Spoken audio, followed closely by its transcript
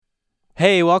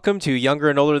Hey, welcome to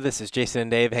Younger and Older. This is Jason and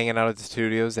Dave hanging out at the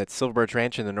studios at Silver Birch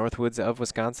Ranch in the Northwoods of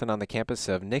Wisconsin on the campus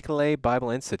of Nicolet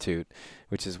Bible Institute,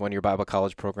 which is one-year Bible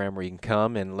college program where you can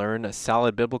come and learn a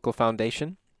solid biblical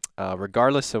foundation,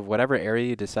 regardless of whatever area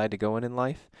you decide to go in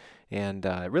life. And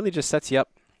it really just sets you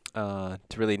up to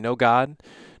really know God,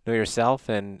 know yourself,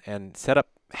 and set up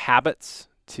habits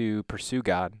to pursue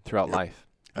God throughout life.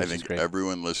 I think great.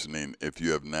 Everyone listening, if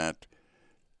you have not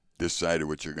decided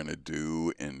what you're going to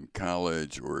do in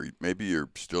college, or maybe you're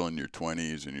still in your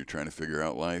 20s and you're trying to figure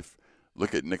out life,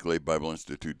 look at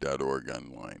NicoletBibleInstitute.org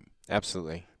online.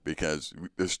 Absolutely. Because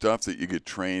the stuff that you get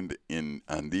trained in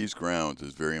on these grounds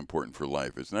is very important for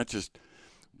life. It's not just,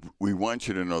 we want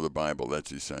you to know the Bible.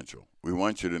 That's essential. We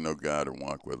want you to know God and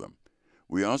walk with Him.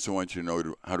 We also want you to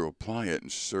know how to apply it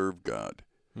and serve God.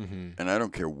 Mm-hmm. And I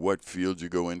don't care what field you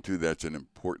go into, that's an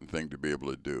important thing to be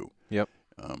able to do. Yep.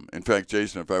 In fact,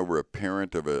 Jason, if I were a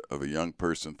parent of a young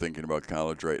person thinking about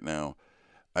college right now,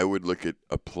 I would look at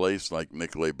a place like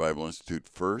Nicolet Bible Institute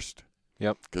first.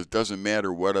 Yep. Because it doesn't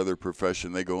matter what other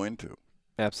profession they go into.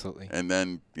 Absolutely. And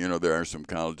then, there are some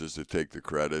colleges that take the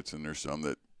credits, and there's some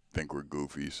that think we're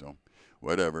goofy, so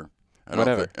whatever. I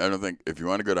don't think if you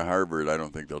want to go to Harvard, I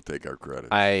don't think they'll take our credits.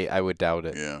 I would doubt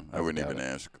it. Yeah, I wouldn't even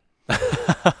ask.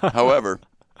 However,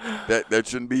 that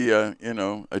shouldn't be a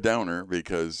downer,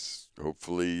 because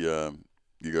hopefully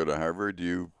you go to Harvard,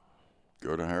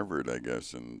 I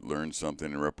guess, and learn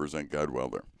something and represent God well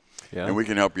there. Yeah. And we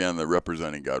can help you on the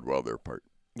representing God well there part.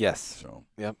 Yes. So,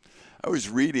 yep. I was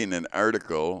reading an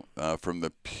article from the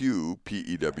Pew,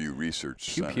 P-E-W Research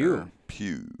Center.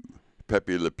 Pew.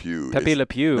 Pepe Le Pew. Pepe Le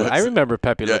Pew. I remember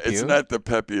Pepe Le Pew. It's not the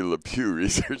Pepe Le Pew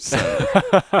Research Center.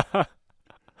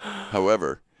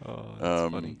 However,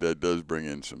 that does bring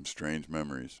in some strange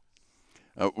memories.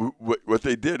 What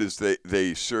they did is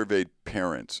they surveyed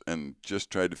parents and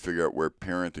just tried to figure out where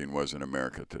parenting was in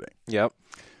America today. Yep.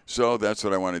 So that's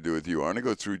what I want to do with you. I want to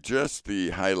go through just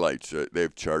the highlights. They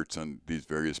have charts on these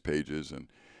various pages. And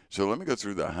so let me go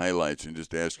through the highlights and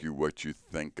just ask you what you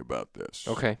think about this.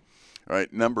 Okay. All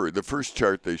right. The first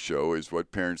chart they show is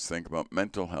what parents think about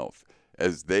mental health.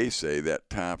 As they say, that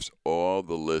tops all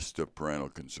the list of parental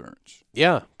concerns.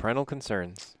 Yeah, parental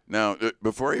concerns. Now,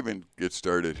 before I even get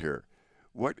started here,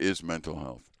 what is mental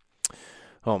health?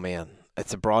 Oh, man.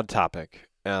 It's a broad topic.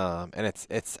 And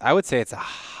it's I would say it's a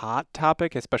hot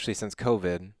topic, especially since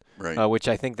COVID, right? Which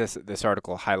I think this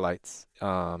article highlights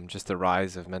just the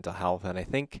rise of mental health. And I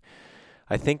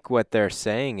think what they're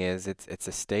saying is it's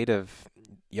a state of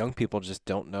young people just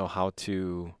don't know how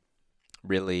to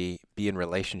really be in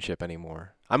relationship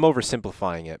anymore. I'm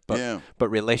oversimplifying it, but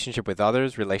relationship with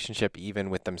others, relationship even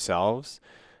with themselves.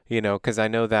 Because I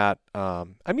know that,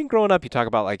 growing up, you talk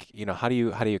about how do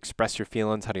you express your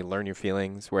feelings? How do you learn your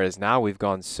feelings? Whereas now we've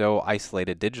gone so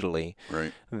isolated digitally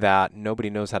that nobody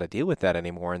knows how to deal with that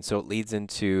anymore. And so it leads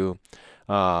into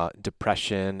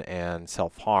depression and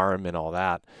self-harm and all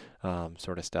that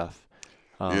sort of stuff.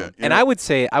 And I would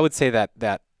say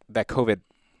that COVID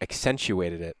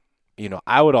accentuated it.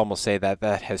 I would almost say that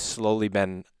has slowly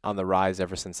been on the rise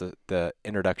ever since the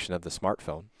introduction of the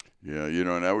smartphone. Yeah,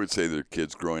 and I would say that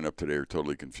kids growing up today are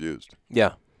totally confused.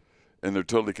 Yeah. And they're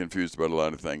totally confused about a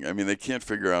lot of things. I mean, they can't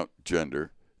figure out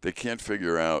gender. They can't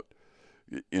figure out,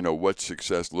 what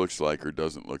success looks like or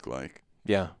doesn't look like.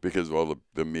 Yeah. Because of all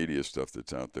the media stuff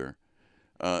that's out there.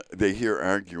 They hear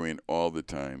arguing all the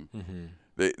time. Mm-hmm.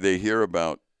 They hear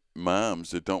about moms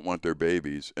that don't want their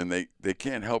babies, and they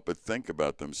can't help but think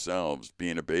about themselves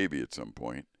being a baby at some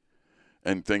point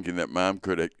and thinking that mom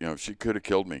could have, she could have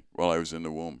killed me while I was in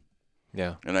the womb.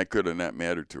 Yeah. And I could have not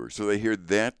mattered to her. So they hear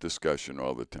that discussion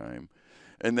all the time.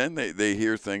 And then they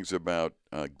hear things about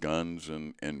guns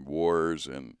and wars.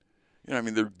 And,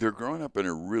 they're growing up in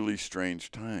a really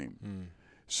strange time. Mm.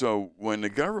 So when the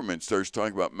government starts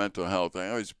talking about mental health, I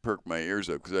always perk my ears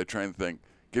up because I try and think,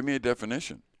 give me a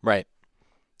definition. Right.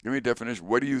 Give me a definition.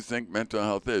 What do you think mental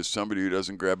health is? Somebody who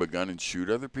doesn't grab a gun and shoot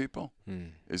other people?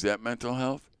 Mm. Is that mental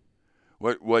health?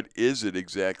 What is it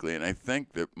exactly? And I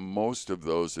think that most of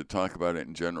those that talk about it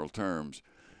in general terms,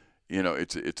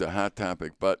 it's a hot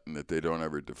topic button that they don't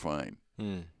ever define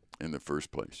in the first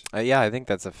place. I think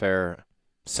that's a fair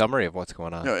summary of what's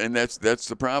going on. No, and that's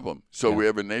the problem. So we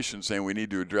have a nation saying we need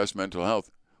to address mental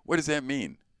health. What does that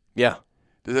mean? Yeah.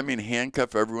 Does that mean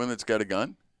handcuff everyone that's got a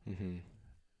gun? Mm-hmm.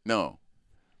 No.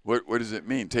 What does it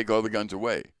mean? Take all the guns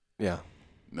away? Yeah.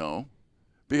 No.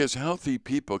 Because healthy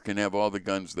people can have all the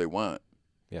guns they want.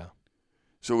 Yeah.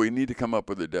 So we need to come up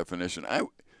with a definition.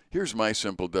 Here's my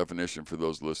simple definition for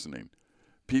those listening.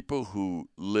 People who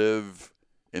live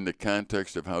in the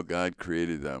context of how God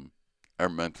created them are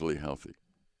mentally healthy.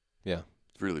 Yeah.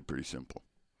 It's really pretty simple.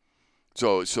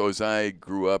 So as I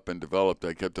grew up and developed,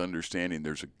 I kept understanding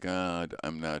there's a God.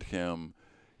 I'm not him.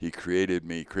 He created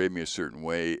me a certain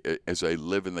way. As I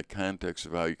live in the context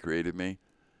of how he created me,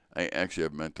 I actually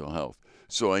have mental health.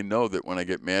 So I know that when I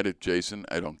get mad at Jason,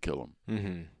 I don't kill him.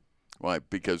 Mm-hmm. Why?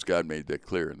 Because God made that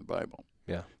clear in the Bible.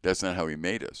 Yeah. That's not how he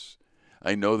made us.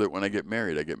 I know that when I get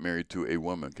married to a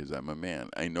woman because I'm a man.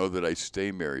 I know that I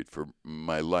stay married for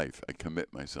my life. I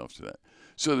commit myself to that.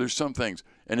 So there's some things.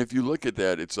 And if you look at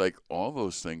that, it's like all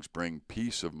those things bring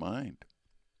peace of mind.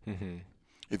 Mm-hmm.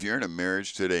 If you're in a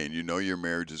marriage today and you know your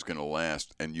marriage is going to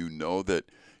last and you know that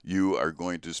you are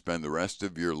going to spend the rest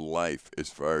of your life, as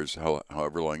far as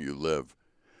however long you live,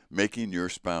 making your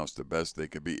spouse the best they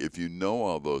could be, if you know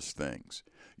all those things,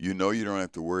 you know you don't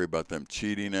have to worry about them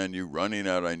cheating on you, running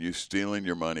out on you, stealing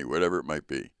your money, whatever it might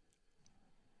be,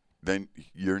 then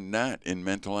you're not in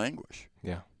mental anguish.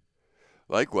 Yeah.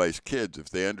 Likewise, kids, if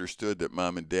they understood that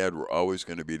mom and dad were always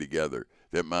going to be together,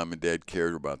 that mom and dad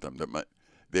cared about them,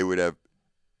 they would have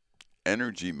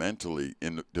energy mentally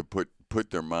to put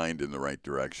their mind in the right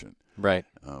direction. Right.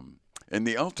 And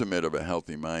the ultimate of a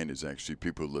healthy mind is actually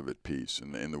people who live at peace.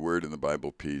 And the word in the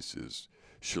Bible, peace, is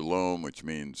shalom, which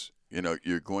means,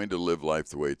 you're going to live life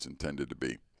the way it's intended to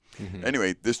be. Mm-hmm.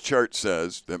 Anyway, this chart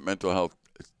says that mental health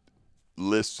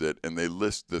lists it, and they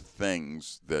list the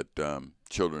things that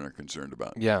children are concerned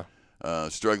about. Yeah.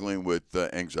 Struggling with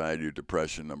anxiety or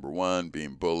depression, number one,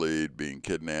 being bullied, being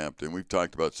kidnapped. And we've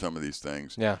talked about some of these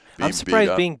things. Yeah. Being I'm surprised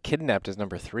beat up. being kidnapped is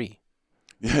number 3.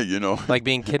 Yeah, Like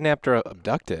being kidnapped or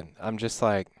abducted. I'm just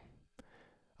like,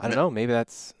 I don't know. Maybe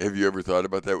that's. Have you ever thought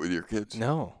about that with your kids?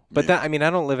 No. But I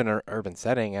don't live in an urban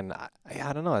setting, and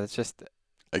I don't know. It's just.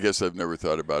 I guess I've never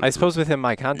thought about it. I suppose within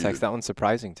my context, either. that one's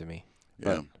surprising to me.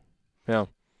 Yeah. But, yeah.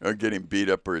 Or getting beat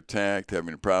up or attacked,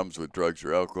 having problems with drugs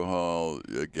or alcohol,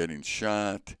 getting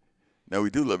shot. Now,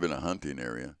 we do live in a hunting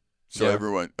area. So Yeah.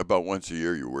 everyone, about once a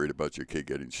year, you're worried about your kid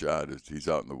getting shot as he's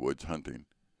out in the woods hunting.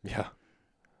 Yeah.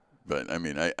 But,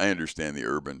 I understand the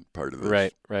urban part of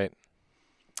this. Right.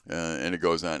 And it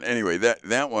goes on. Anyway,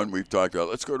 that one we've talked about.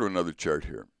 Let's go to another chart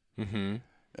here. Mm-hmm.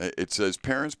 It says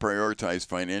parents prioritize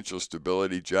financial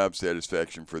stability, job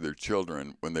satisfaction for their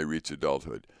children when they reach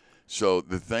adulthood. So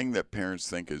the thing that parents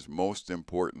think is most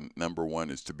important, number one,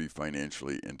 is to be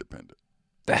financially independent.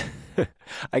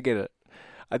 I get it.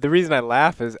 The reason I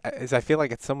laugh is I feel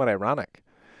like it's somewhat ironic.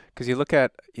 Because you look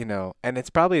at, and it's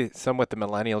probably somewhat the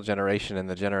millennial generation and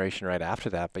the generation right after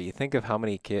that, but you think of how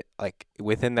many kids, like,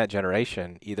 within that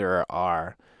generation, either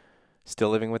are still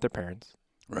living with their parents.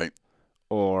 Right.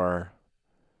 Or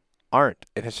aren't.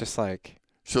 And it's just like.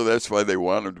 So that's why they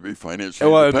want them to be financially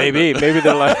Well, independent. maybe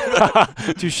they're like,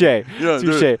 touche. Yeah,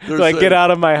 Touche. they're Like, saying, get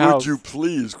out of my house. Would you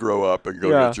please grow up and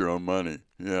go get your own money?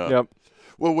 Yeah. Yep.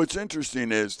 Well, what's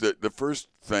interesting is that the first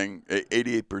thing,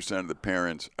 88% of the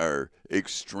parents are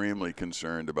extremely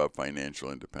concerned about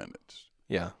financial independence.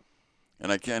 Yeah.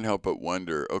 And I can't help but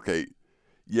wonder, okay,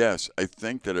 yes, I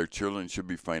think that our children should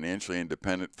be financially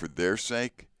independent for their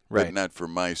sake, Right. but not for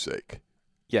my sake.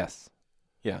 Yes.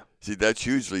 Yeah. See, that's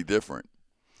hugely different.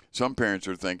 Some parents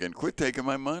are thinking, quit taking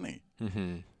my money.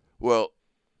 Mm-hmm. Well,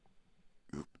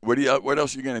 what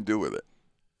else are you going to do with it?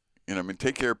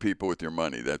 Take care of people with your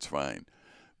money. That's fine.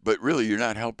 But really, you're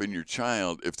not helping your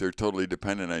child if they're totally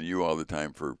dependent on you all the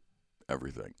time for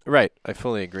everything. Right. I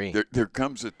fully agree. There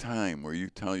comes a time where you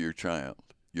tell your child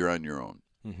you're on your own.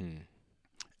 Mm-hmm.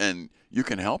 And you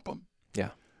can help them.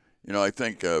 Yeah. I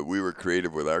think we were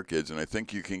creative with our kids, and I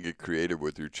think you can get creative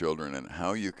with your children and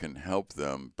how you can help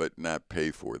them but not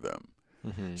pay for them.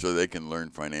 Mm-hmm. So they can learn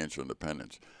financial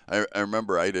independence. I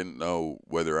remember I didn't know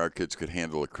whether our kids could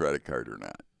handle a credit card or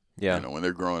not. Yeah. When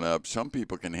they're growing up, some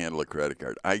people can handle a credit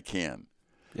card. I can.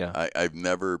 Yeah. I've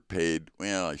never paid.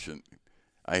 Well, I shouldn't.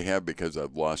 I have because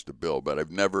I've lost a bill, but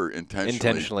I've never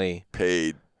intentionally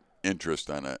paid interest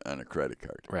on a credit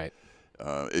card. Right.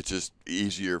 It's just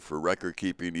easier for record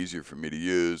keeping, easier for me to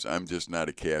use. I'm just not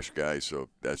a cash guy, so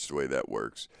that's the way that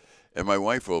works. And my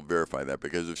wife will verify that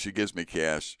because if she gives me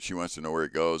cash, she wants to know where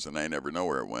it goes, and I never know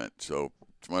where it went. So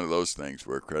it's one of those things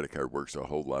where a credit card works a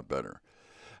whole lot better.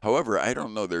 However, I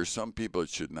don't know. There's some people that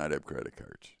should not have credit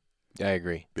cards. I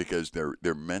agree. Because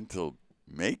their mental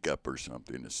makeup or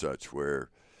something is such where.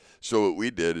 So what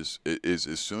we did is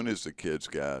as soon as the kids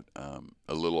got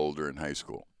a little older in high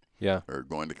school. Yeah. Or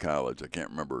going to college. I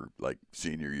can't remember, like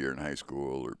senior year in high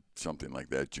school or something like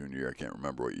that, junior year. I can't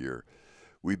remember what year.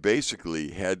 We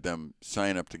basically had them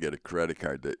sign up to get a credit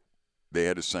card that they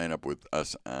had to sign up with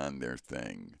us on their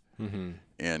thing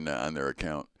and on their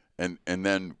account. And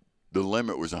then the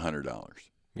limit was $100.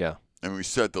 Yeah. And we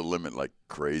set the limit like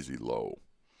crazy low.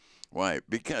 Why?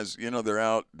 Because they're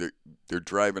out, they're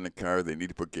driving a car, they need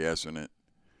to put gas in it.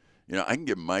 I can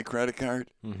give them my credit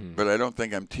card, Mm-hmm. but I don't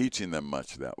think I'm teaching them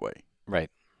much that way. Right.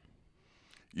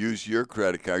 Use your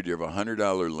credit card. You have a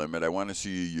 $100 limit. I want to see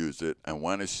you use it. I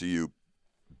want to see you,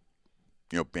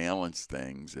 balance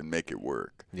things and make it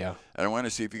work. Yeah. And I want to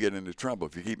see if you get into trouble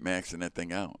if you keep maxing that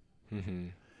thing out. Mm-hmm.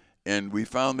 And we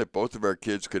found that both of our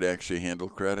kids could actually handle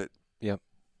credit. Yep.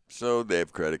 So they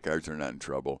have credit cards. They're not in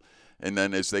trouble. And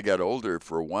then as they got older,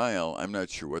 for a while, I'm not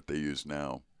sure what they use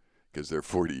now because they're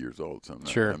 40 years old. So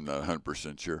I'm not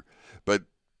 100% sure. But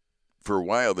for a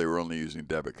while, they were only using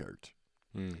debit cards.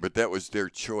 But that was their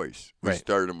choice. We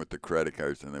started them with the credit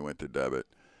cards, and they went to debit.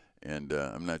 And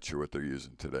I'm not sure what they're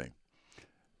using today.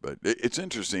 But it's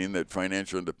interesting that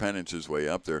financial independence is way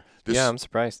up there. Yeah, I'm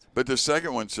surprised. But the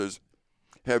second one says,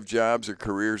 have jobs or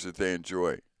careers that they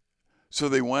enjoy. So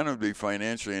they want them to be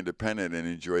financially independent and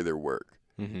enjoy their work.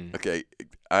 Mm-hmm. Okay,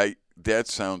 that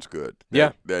sounds good.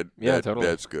 Totally.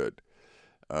 That's good.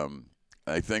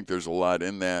 I think there's a lot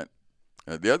in that.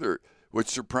 What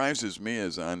surprises me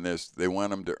is on this, they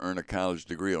want them to earn a college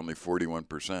degree, only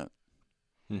 41%.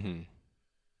 Mm-hmm.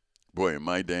 Boy, in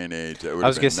my day and age, that would I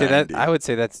was have going been to say 90. that. I would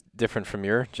say that's different from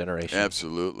your generation.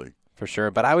 Absolutely. For sure.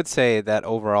 But I would say that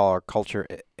overall our culture,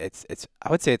 I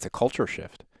would say it's a culture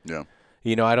shift. Yeah.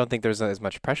 I don't think there's as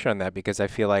much pressure on that because I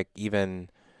feel like even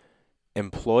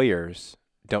employers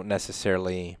don't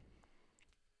necessarily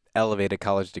elevate a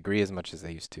college degree as much as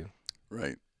they used to.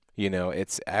 Right.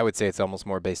 I would say it's almost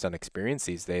more based on experience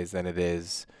these days than it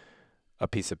is a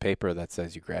piece of paper that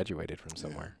says you graduated from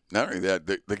somewhere. Yeah. Not only that,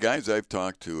 the guys I've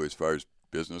talked to as far as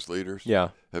business leaders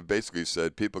have basically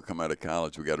said people come out of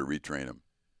college, we got to retrain them.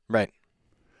 Right.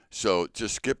 So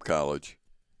just skip college,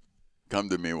 come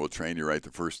to me, we'll train you right the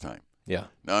first time. Yeah.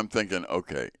 Now I'm thinking,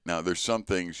 okay, now there's some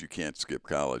things you can't skip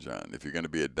college on. If you're going to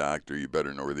be a doctor, you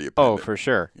better know where the appendix. Oh, for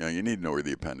sure. You need to know where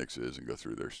the appendix is and go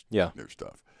through their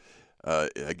stuff.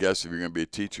 I guess if you're going to be a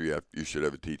teacher, you should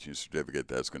have a teaching certificate.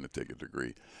 That's going to take a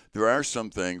degree. There are some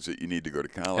things that you need to go to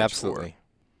college Absolutely.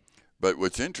 for. But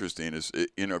what's interesting is,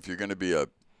 if you're going to be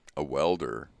a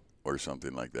welder or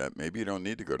something like that, maybe you don't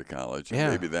need to go to college.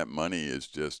 Yeah. Maybe that money is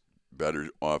just better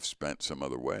off spent some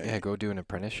other way. Yeah, go do an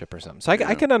apprenticeship or something. So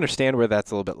I can understand where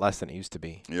that's a little bit less than it used to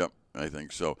be. Yep, I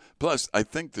think so. Plus, I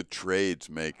think the trades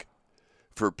make,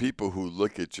 for people who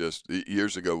look at just,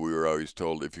 years ago we were always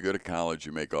told, if you go to college,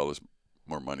 you make all this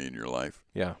more money in your life.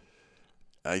 Yeah.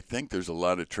 I think there's a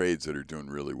lot of trades that are doing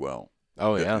really well.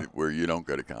 Oh, yeah. Where you don't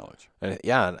go to college. And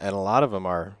a lot of them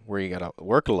are where you got to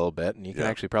work a little bit, and you can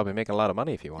actually probably make a lot of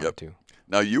money if you wanted to.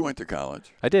 Now, you went to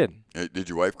college. I did. Did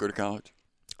your wife go to college?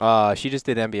 She just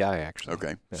did MBI, actually.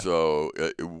 Okay. Yeah. So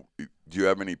do you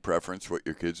have any preference what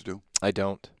your kids do? I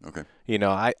don't. Okay.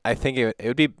 I think it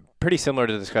would be pretty similar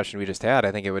to the discussion we just had.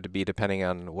 I think it would be depending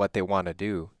on what they want to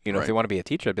do. If they want to be a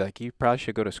teacher, I'd be like, you probably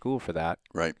should go to school for that.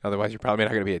 Right. Otherwise, you're probably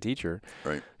not going to be a teacher.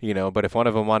 Right. But if one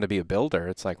of them wanted to be a builder,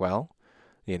 it's like, well,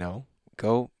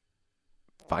 go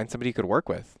find somebody you could work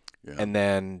with. Yeah. And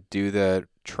then do the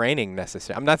training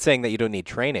necessary. I'm not saying that you don't need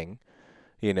training.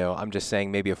 I'm just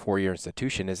saying maybe a 4-year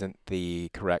institution isn't the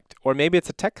correct, or maybe it's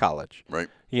a tech college. Right.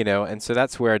 And so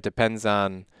that's where it depends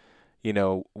on,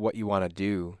 what you want to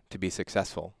do to be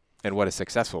successful. And what is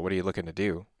successful? What are you looking to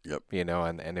do? Yep.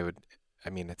 And it would,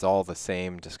 it's all the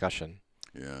same discussion.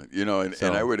 Yeah.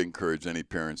 And I would encourage any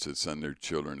parents that send their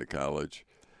children to college,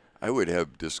 I would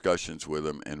have discussions with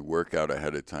them and work out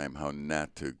ahead of time how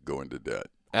not to go into debt.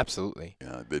 Absolutely.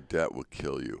 Yeah, the debt will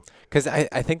kill you. Because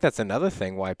I think that's another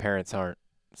thing why parents aren't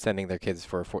sending their kids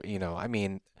for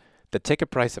the ticket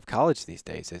price of college these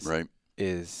days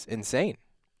is insane.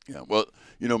 Yeah. Well,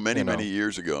 many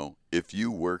years ago, if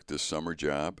you worked a summer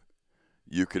job,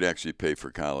 you could actually pay for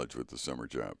college with the summer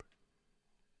job.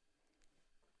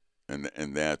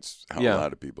 And that's how a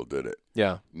lot of people did it.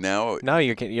 Yeah. Now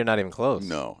you're not even close.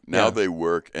 No. Now they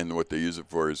work, and what they use it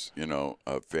for is,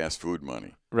 fast food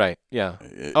money. Right. Yeah.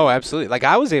 Absolutely. Like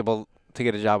I was able to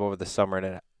get a job over the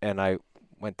summer, and I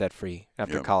went debt free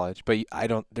after college. But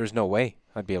there's no way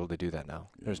I'd be able to do that now.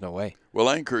 There's no way. Well,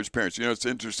 I encourage parents. It's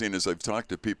interesting as I've talked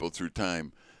to people through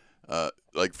time.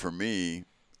 Like for me,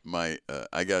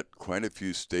 I got quite a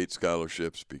few state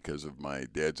scholarships because of my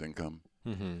dad's income.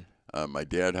 Mm-hmm. My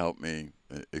dad helped me,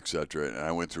 et cetera, and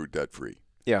I went through debt free.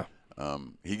 Yeah.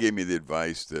 He gave me the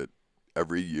advice that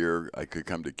every year I could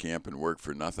come to camp and work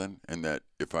for nothing, and that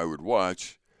if I would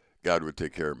watch, God would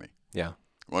take care of me. Yeah.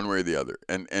 One way or the other.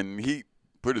 And he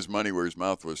put his money where his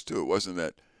mouth was, too. It wasn't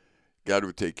that God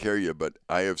would take care of you, but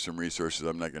I have some resources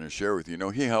I'm not going to share with you.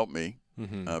 He helped me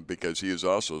because he was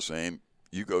also saying,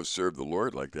 you go serve the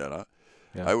Lord like that.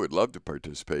 I would love to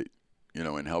participate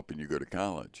in helping you go to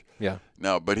college. Yeah.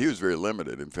 Now, but he was very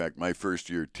limited. In fact, my first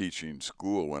year teaching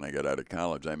school when I got out of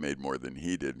college, I made more than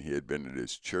he did. And he had been at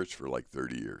his church for like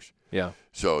 30 years. Yeah.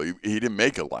 So he didn't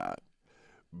make a lot,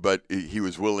 but he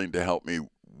was willing to help me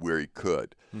where he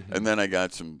could. Mm-hmm. And then I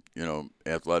got some,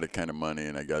 athletic kind of money,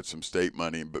 and I got some state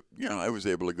money. But, I was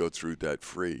able to go through debt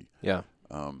free. Yeah.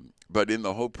 But in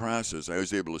the whole process, I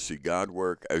was able to see God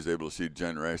work. I was able to see the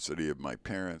generosity of my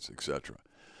parents, etc.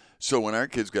 So when our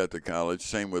kids got to college,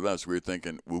 same with us. We were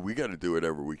thinking, well, we got to do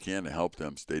whatever we can to help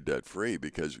them stay debt free,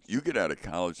 because you get out of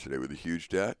college today with a huge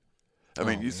debt. I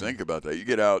mean, you think about that. You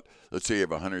get out, let's say you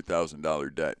have a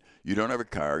 $100,000 debt. You don't have a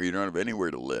car. You don't have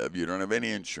anywhere to live. You don't have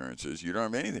any insurances. You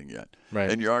don't have anything yet. Right.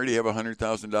 And you already have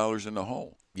 $100,000 in the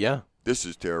hole. Yeah. This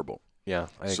is terrible. Yeah,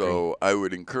 I agree. So I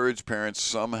would encourage parents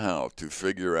somehow to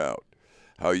figure out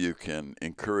how you can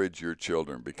encourage your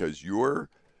children, because you're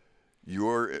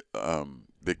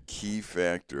the key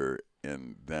factor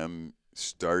in them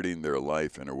starting their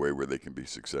life in a way where they can be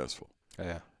successful.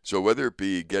 Yeah. So whether it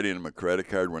be getting them a credit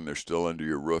card when they're still under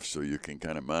your roof so you can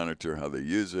kind of monitor how they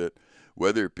use it,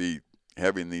 whether it be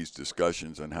having these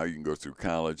discussions on how you can go through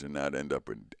college and not end up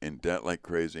in debt like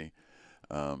crazy.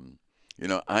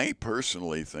 I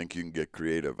personally think you can get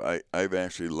creative. I've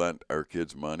actually lent our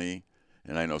kids money,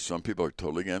 and I know some people are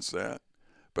totally against that,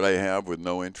 but I have with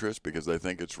no interest, because I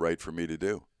think it's right for me to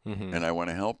do, and I want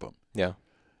to help them. Yeah.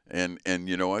 And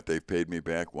you know what? They've paid me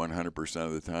back 100%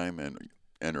 of the time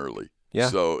and early. Yeah.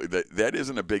 So that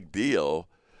isn't a big deal,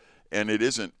 and it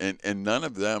isn't. And none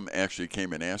of them actually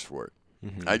came and asked for it.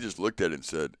 Mm-hmm. I just looked at it and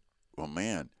said, well,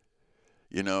 man,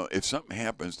 if something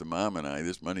happens to Mom and I,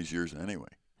 this money's yours anyway.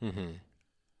 Mm-hmm.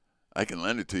 I can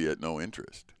lend it to you at no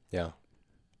interest. Yeah.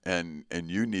 And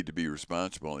you need to be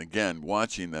responsible. And again,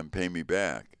 watching them pay me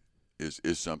back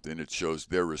is something that shows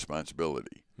their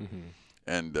responsibility. Mm-hmm.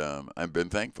 And I've been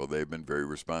thankful. They've been very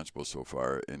responsible so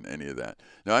far in any of that.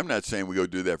 Now, I'm not saying we go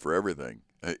do that for everything.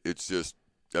 It's just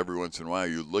every once in a while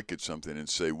you look at something and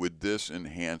say, would this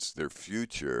enhance their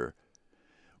future?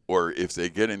 Or if they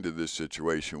get into this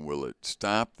situation, will it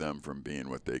stop them from being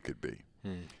what they could be?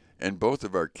 Mm. And both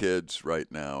of our kids right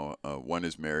now, one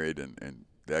is married, and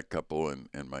that couple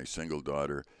and my single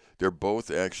daughter, they're both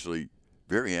actually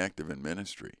very active in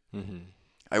ministry. Mm-hmm.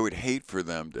 I would hate for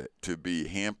them to be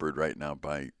hampered right now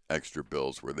by extra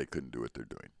bills where they couldn't do what they're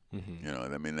doing.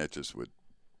 Mm-hmm. I mean, that just would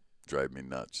drive me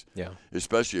nuts. Yeah.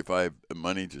 Especially if I have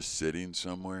money just sitting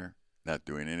somewhere, not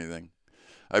doing anything.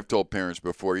 I've told parents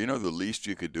before, the least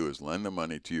you could do is lend the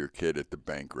money to your kid at the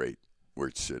bank rate where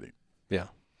it's sitting. Yeah.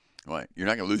 Right. You're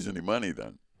not going to lose any money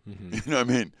then. Mm-hmm. You know what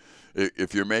I mean?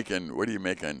 If you're making, what do you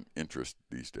make on interest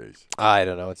these days? I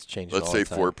don't know. It's changing. Let's all say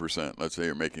the time. 4%. Let's say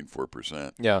you're making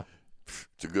 4%. Yeah.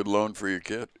 It's a good loan for your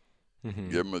kid. Mm-hmm.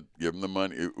 Give them the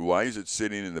money. Why is it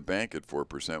sitting in the bank at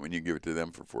 4% when you give it to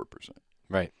them for 4%?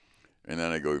 Right. And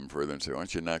then I go even further and say, why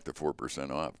don't you knock the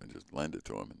 4% off and just lend it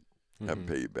to them and have them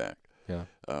pay you back? Yeah.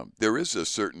 There is a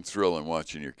certain thrill in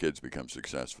watching your kids become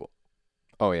successful.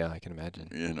 Oh yeah, I can imagine.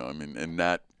 And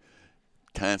not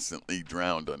constantly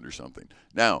drowned under something.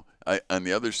 Now, on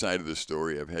the other side of the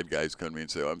story, I've had guys come to me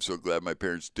and say, I'm so glad my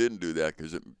parents didn't do that,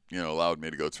 because it allowed me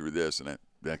to go through this, and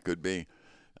that could be.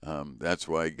 That's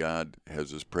why God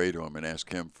has us pray to him and ask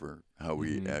him for how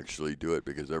we actually do it,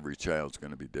 because every child's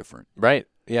going to be different. Right.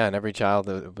 Yeah, and every child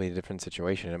will be a different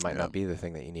situation. It might not be the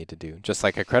thing that you need to do. Just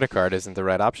like a credit card isn't the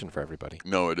right option for everybody.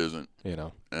 No, it isn't.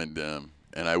 And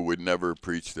I would never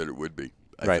preach that it would be.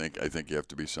 I think you have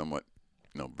to be somewhat,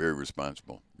 very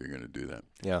responsible. You're going to do that.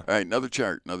 Yeah. All right, another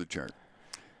chart.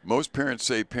 Most parents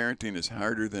say parenting is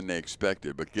harder than they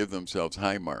expected, but give themselves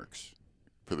high marks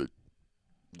for the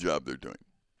job they're doing.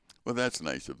 Well, that's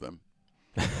nice of them.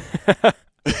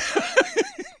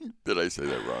 Did I say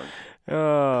that wrong?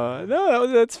 No,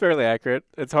 that's fairly accurate.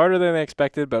 It's harder than I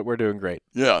expected, but we're doing great.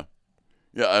 Yeah,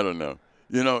 I don't know.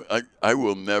 I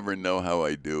will never know how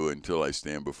I do until I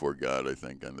stand before God, I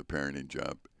think, on the parenting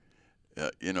job.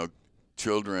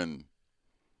 Children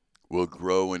will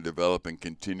grow and develop and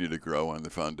continue to grow on the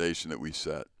foundation that we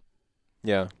set.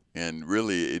 Yeah. And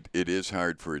really, it is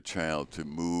hard for a child to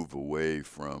move away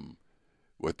from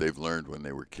what they've learned when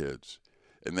they were kids.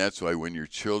 And that's why when your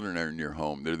children are in your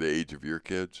home, they're the age of your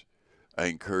kids, I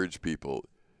encourage people,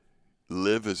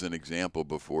 live as an example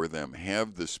before them.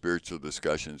 Have the spiritual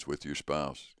discussions with your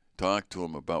spouse. Talk to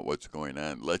them about what's going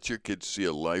on. Let your kids see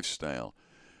a lifestyle,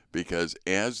 because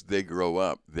as they grow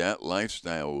up, that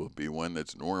lifestyle will be one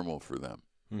that's normal for them.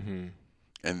 Mm-hmm.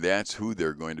 And that's who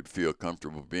they're going to feel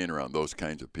comfortable being around, those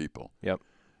kinds of people. Yep.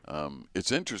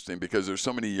 It's interesting because there's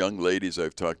so many young ladies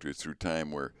I've talked to through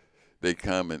time where they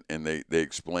come and they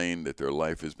explain that their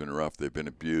life has been rough. They've been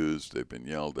abused. They've been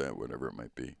yelled at, whatever it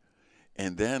might be.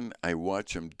 And then I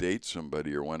watch them date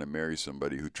somebody or want to marry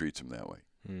somebody who treats them that way.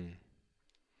 Mm.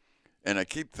 And I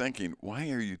keep thinking, why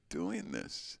are you doing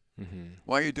this? Mm-hmm.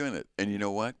 Why are you doing it? And you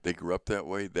know what? They grew up that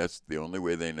way. That's the only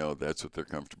way they know. That's what they're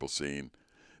comfortable seeing.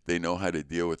 They know how to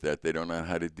deal with that. They don't know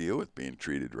how to deal with being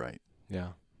treated right. Yeah.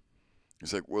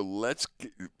 It's like, well, let's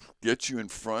get you in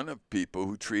front of people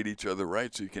who treat each other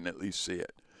right so you can at least see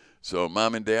it. So,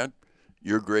 Mom and Dad,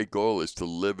 your great goal is to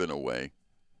live in a way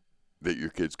that your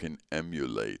kids can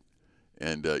emulate.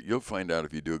 And you'll find out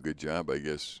if you do a good job, I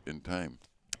guess, in time.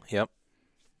 Yep.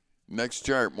 Next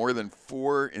chart, more than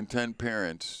 4 in 10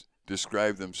 parents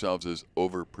describe themselves as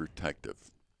overprotective.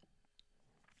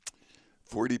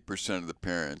 40% of the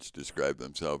parents describe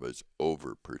themselves as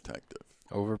overprotective.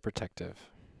 Overprotective.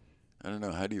 I don't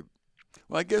know. How do you?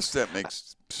 Well, I guess that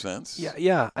makes sense.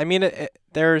 Yeah. I mean,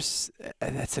 that's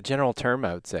a general term,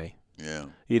 I would say. Yeah.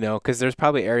 Because there's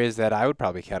probably areas that I would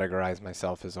probably categorize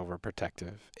myself as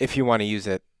overprotective, if you want to use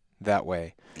it that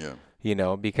way. Yeah.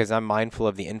 Because I'm mindful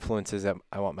of the influences that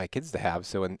I want my kids to have.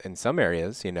 So in some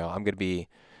areas, I'm going to be,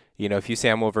 if you say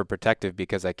I'm overprotective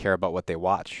because I care about what they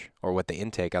watch or what they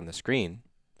intake on the screen,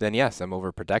 then yes, I'm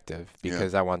overprotective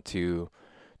because I want to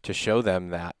show them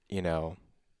that,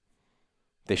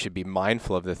 they should be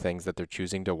mindful of the things that they're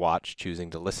choosing to watch, choosing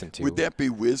to listen to. Would that be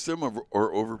wisdom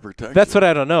or overprotection? That's what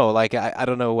I don't know. Like, I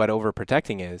don't know what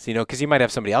overprotecting is, because you might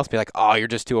have somebody else be like, oh, you're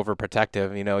just too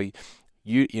overprotective.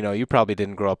 You probably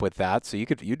didn't grow up with that, so you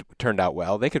turned out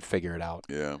well. They could figure it out.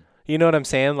 Yeah. You know what I'm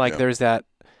saying? Like, Yeah. there's that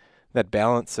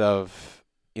balance of,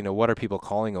 what are people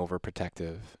calling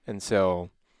overprotective? And so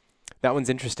that one's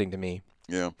interesting to me.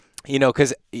 Yeah.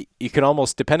 Because you can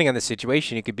almost, depending on the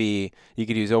situation, you could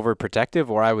use overprotective,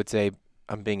 or I would say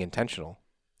I'm being intentional.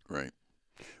 Right.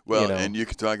 Well, and you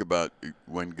can talk about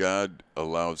when God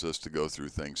allows us to go through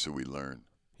things so we learn.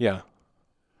 Yeah.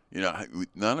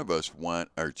 None of us want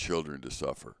our children to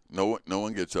suffer. No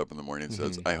one gets up in the morning and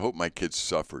says, I hope my kids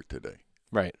suffer today.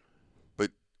 Right.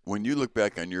 But when you look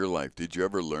back on your life, did you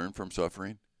ever learn from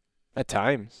suffering? At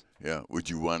times. Yeah. Would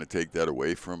you want to take that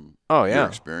away from your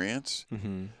experience?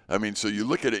 Mm-hmm. I mean, so you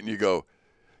look at it and you go,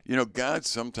 God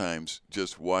sometimes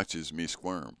just watches me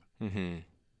squirm. Mm-hmm.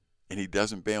 And he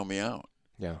doesn't bail me out.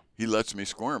 Yeah. He lets me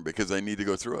squirm because I need to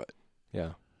go through it.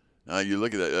 Yeah. You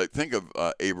look at that. Think of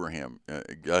Abraham.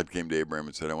 God came to Abraham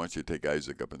and said, I want you to take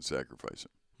Isaac up and sacrifice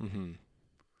him.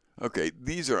 Mm-hmm. Okay,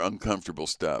 these are uncomfortable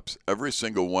steps. Every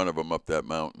single one of them up that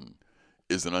mountain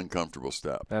is an uncomfortable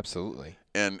step. Absolutely.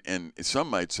 And some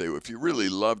might say, well, if you really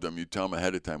loved them, you'd tell them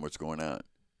ahead of time what's going on.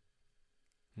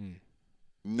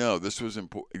 No, this was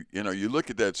important. You look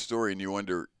at that story and you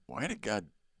wonder, why did God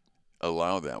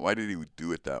allow that? Why did he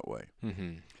do it that way?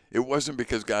 Mm-hmm. It wasn't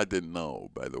because God didn't know,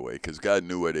 by the way, because God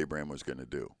knew what Abraham was going to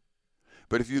do.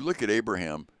 But if you look at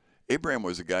Abraham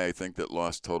was a guy, I think, that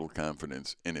lost total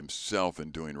confidence in himself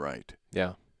and doing right.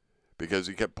 Yeah. Because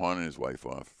he kept pawning his wife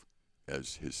off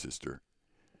as his sister.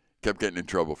 Kept getting in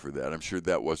trouble for that. I'm sure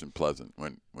that wasn't pleasant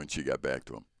when she got back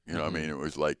to him. I mean, it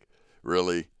was like,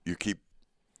 really? You keep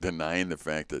denying the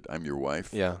fact that I'm your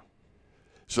wife? Yeah.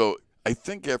 So I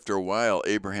think after a while,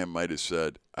 Abraham might have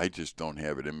said, I just don't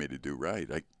have it in me to do right.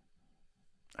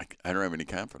 I don't have any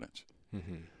confidence.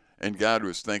 Mm-hmm. And God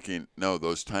was thinking, no,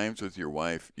 those times with your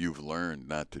wife, you've learned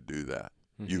not to do that.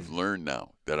 Mm-hmm. You've learned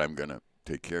now that I'm going to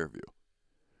take care of you.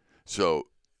 So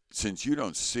since you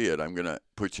don't see it, I'm going to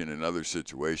put you in another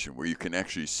situation where you can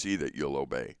actually see that you'll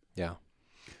obey. Yeah.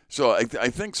 So I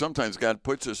think sometimes God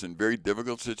puts us in very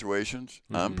difficult situations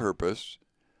on purpose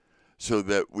so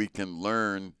that we can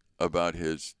learn about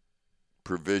his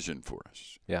provision for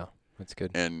us. Yeah, that's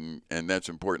good. And that's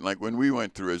important. Like when we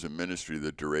went through as a ministry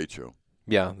the derecho.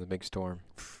 Yeah, the big storm.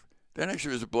 That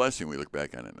actually was a blessing. We look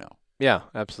back on it now. Yeah,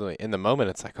 absolutely. In the moment,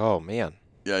 it's like, oh, man.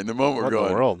 Yeah, in the moment what we're in going,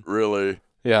 the world? Really?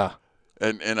 Yeah.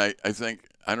 And I think,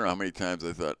 I don't know how many times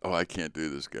I thought, oh, I can't do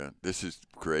this, God. This is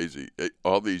crazy.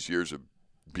 All these years of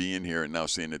being here and now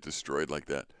seeing it destroyed like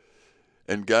that.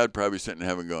 And God probably sitting in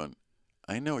heaven going,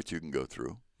 I know what you can go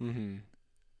through. Mm-hmm.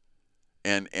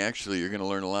 And actually, you're going to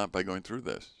learn a lot by going through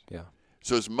this. Yeah.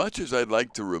 So as much as I'd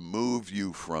like to remove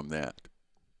you from that,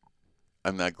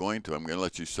 I'm not going to. I'm going to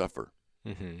let you suffer.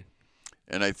 Mm-hmm.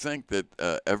 And I think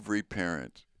that every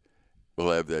parent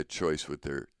will have that choice with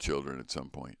their children at some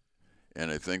point. And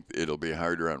I think it'll be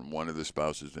harder on one of the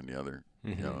spouses than the other,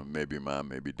 maybe mom,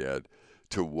 maybe dad,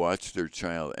 to watch their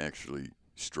child actually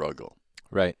struggle.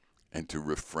 Right. And to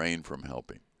refrain from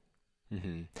helping.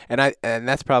 Mm-hmm. And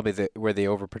that's probably where the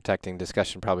overprotecting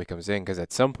discussion probably comes in, because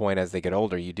at some point as they get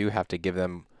older, you do have to give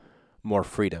them more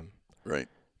freedom. Right.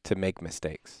 to make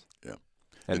mistakes. Yeah.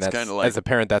 And It's that's, kinda like- as a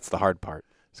parent, that's the hard part.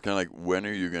 It's kind of like, when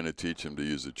are you going to teach them to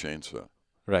use a chainsaw?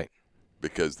 Right.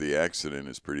 Because the accident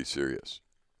is pretty serious.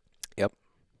 Yep.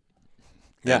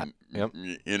 Yeah. And, Yep.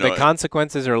 You know, The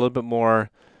consequences are a little bit more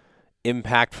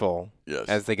impactful yes,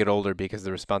 as they get older because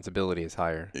the responsibility is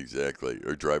higher. exactly.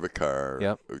 Or drive a car.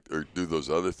 Yep. Or do those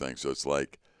other things. So it's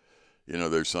like,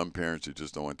 there's some parents who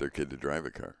just don't want their kid to drive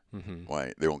a car. Mm-hmm.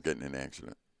 Why? They won't get in an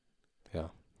accident. Yeah.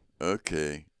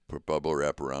 Okay. Put bubble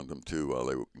wrap around them too while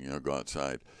they go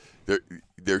outside.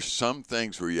 There's some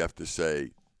things where you have to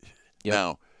say. Yep.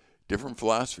 Now, different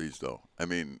philosophies though. I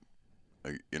mean,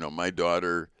 my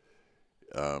daughter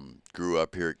grew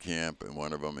up here at camp, and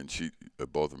one of them, and she,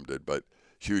 both of them did, but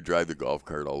she would drive the golf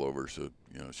cart all over. So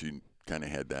she kind of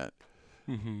had that.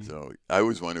 Mm-hmm. So I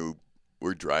was one who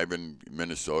we're driving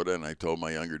Minnesota, and I told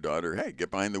my younger daughter, "Hey,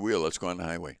 get behind the wheel. Let's go on the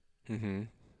highway." Mm-hmm.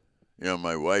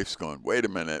 My wife's going, wait a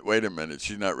minute.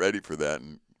 She's not ready for that.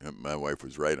 And my wife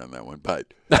was right on that one.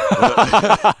 But,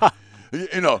 I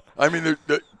mean,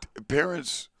 the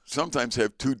parents sometimes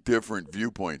have two different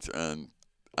viewpoints on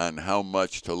how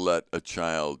much to let a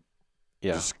child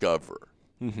Yeah. discover.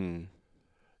 Mm-hmm.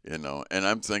 And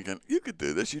I'm thinking, you could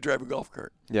do this. You drive a golf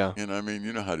cart. Yeah. I mean,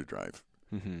 you know how to drive.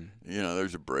 Mm-hmm.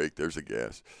 There's a brake, there's a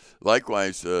gas.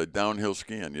 Likewise, downhill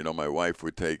skiing. My wife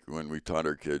would take, when we taught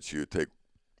our kids, she would take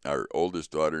our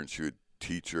oldest daughter and she would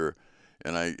teach her.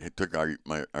 And I took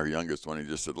our youngest one and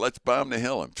just said, let's bomb the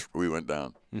hill. And we went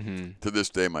down. Mm-hmm. To this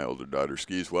day, my older daughter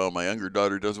skis well. My younger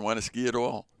daughter doesn't want to ski at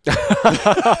all.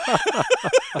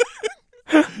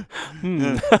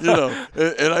 And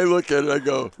I look at it, I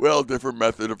go, well, different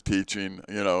method of teaching,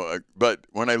 But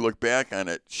when I look back on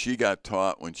it, she got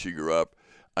taught when she grew up.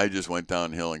 I just went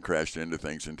downhill and crashed into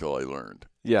things until I learned.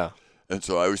 Yeah. And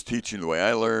so I was teaching the way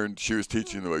I learned. She was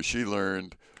teaching the way she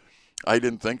learned. I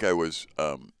didn't think I was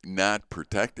not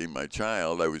protecting my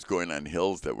child. I was going on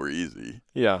hills that were easy.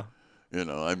 Yeah. There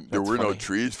That's were no funny.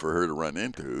 trees for her to run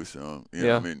into. So,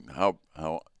 Yeah. I mean, how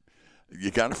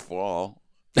you got to fall.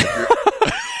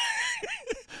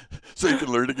 So you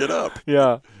can learn to get up.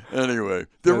 Yeah. Anyway,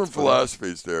 different That's funny.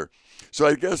 philosophies there. So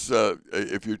I guess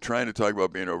if you're trying to talk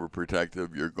about being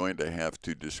overprotective, you're going to have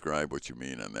to describe what you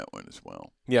mean on that one as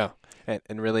well. Yeah.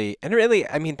 And really,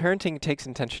 I mean, parenting takes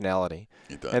intentionality.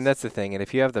 It does. And that's the thing. And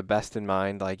if you have the best in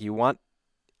mind, like you want,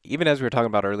 even as we were talking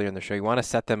about earlier in the show, you want to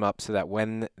set them up so that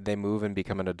when they move and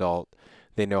become an adult,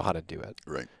 they know how to do it.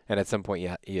 Right. And at some point,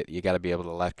 you got to be able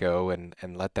to let go and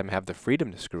let them have the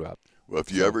freedom to screw up. Well, if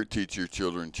you ever teach your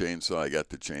children chainsaw, I got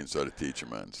the chainsaw to teach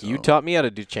them on. So. You taught me how to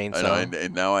do I know, chainsaw.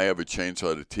 and now I have a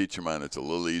chainsaw to teach them on. It's a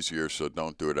little easier, so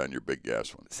don't do it on your big gas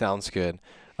one. Sounds good.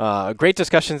 Great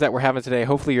discussions that we're having today.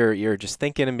 Hopefully you're just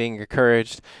thinking and being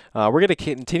encouraged. We're going to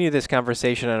continue this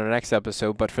conversation on our next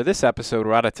episode, but for this episode,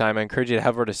 we're out of time. I encourage you to head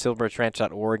over to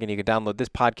silverbirchranch.org, and you can download this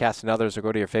podcast and others, or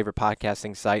go to your favorite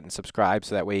podcasting site and subscribe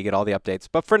so that way you get all the updates.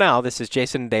 But for now, this is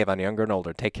Jason and Dave on Younger and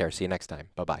Older. Take care. See you next time.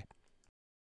 Bye-bye.